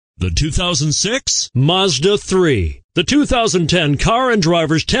The 2006 Mazda 3. The 2010 Car and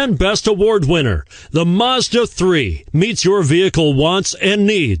Driver's 10 Best Award winner, the Mazda 3, meets your vehicle wants and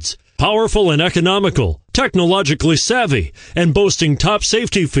needs. Powerful and economical, technologically savvy, and boasting top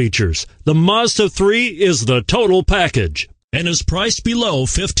safety features, the Mazda 3 is the total package and is priced below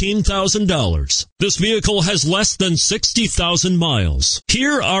 $15,000. This vehicle has less than 60,000 miles.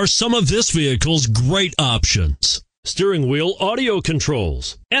 Here are some of this vehicle's great options: steering wheel audio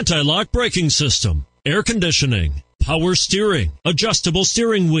controls, anti-lock braking system, air conditioning, power steering, adjustable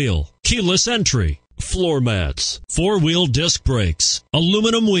steering wheel, keyless entry, floor mats, four-wheel disc brakes,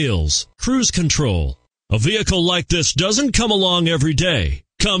 aluminum wheels, cruise control. A vehicle like this doesn't come along every day.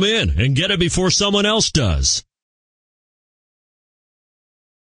 Come in and get it before someone else does.